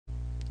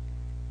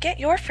Get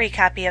your free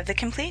copy of the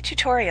complete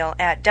tutorial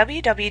at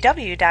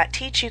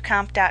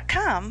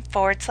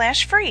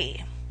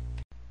www.teachucomp.com/free.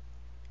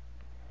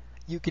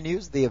 You can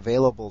use the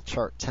available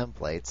chart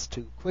templates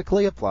to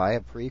quickly apply a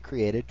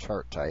pre-created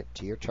chart type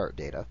to your chart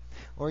data,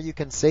 or you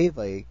can save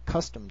a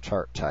custom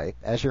chart type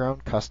as your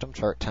own custom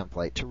chart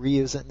template to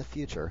reuse it in the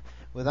future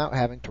without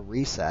having to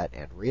reset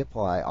and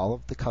reapply all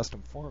of the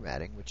custom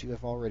formatting which you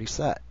have already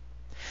set.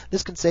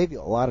 This can save you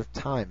a lot of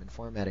time in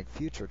formatting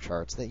future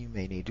charts that you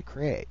may need to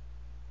create.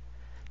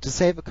 To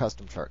save a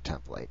custom chart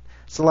template,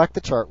 select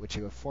the chart which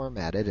you have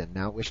formatted and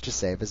now wish to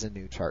save as a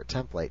new chart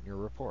template in your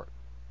report.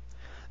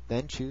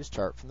 Then choose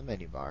Chart from the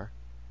menu bar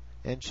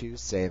and choose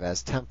Save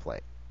as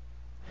Template.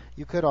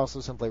 You could also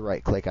simply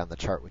right-click on the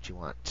chart which you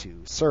want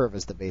to serve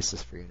as the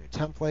basis for your new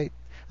template,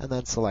 and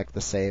then select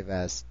the Save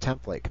as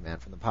Template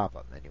command from the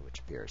pop-up menu which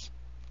appears.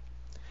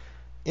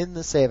 In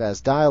the Save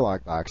As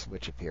dialog box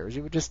which appears,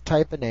 you would just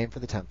type a name for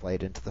the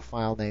template into the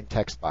File Name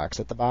text box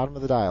at the bottom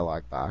of the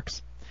dialog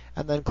box,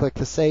 and then click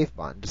the Save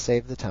button to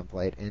save the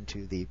template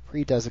into the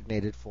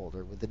pre-designated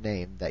folder with the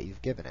name that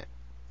you've given it.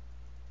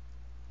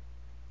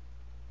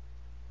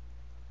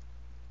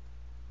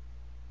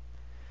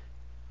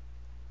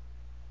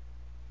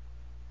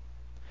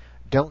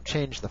 Don't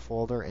change the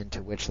folder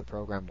into which the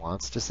program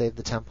wants to save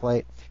the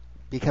template,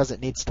 because it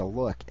needs to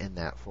look in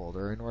that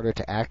folder in order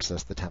to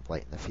access the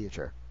template in the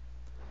future.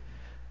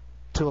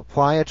 To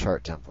apply a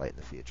chart template in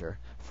the future,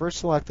 first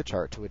select the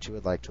chart to which you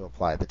would like to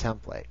apply the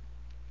template.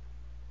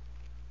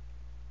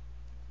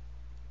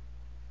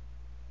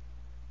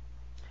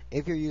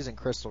 If you're using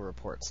Crystal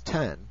Reports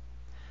 10,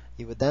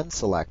 you would then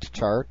select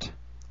Chart,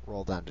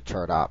 roll down to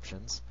Chart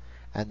Options,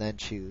 and then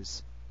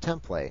choose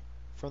Template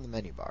from the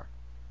menu bar.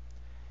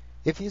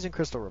 If using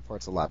Crystal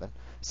Reports 11,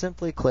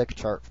 simply click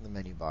Chart from the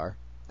menu bar,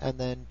 and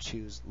then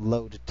choose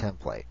Load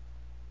Template.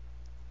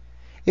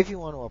 If you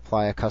want to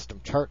apply a custom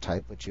chart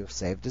type which you have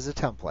saved as a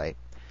template,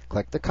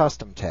 click the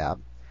Custom tab,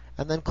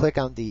 and then click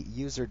on the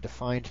User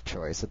Defined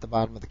choice at the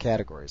bottom of the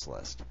Categories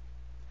list.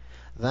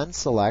 Then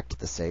select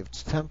the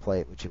saved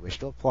template which you wish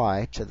to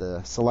apply to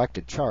the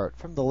selected chart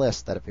from the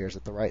list that appears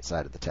at the right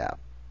side of the tab.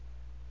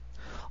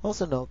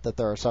 Also note that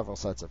there are several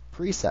sets of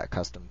preset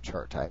custom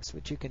chart types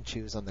which you can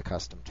choose on the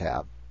Custom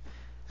tab,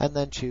 and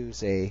then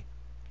choose a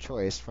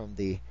choice from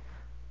the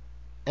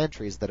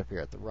entries that appear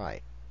at the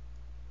right.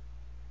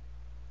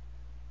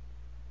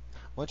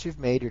 Once you've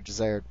made your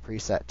desired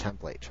preset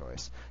template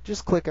choice,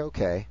 just click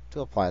OK to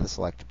apply the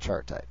selected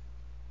chart type.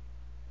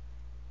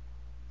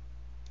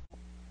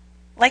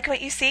 Like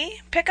what you see?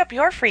 Pick up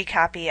your free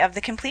copy of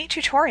the complete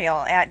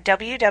tutorial at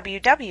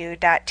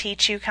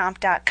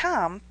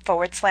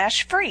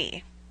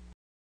www.teachucomp.com/free.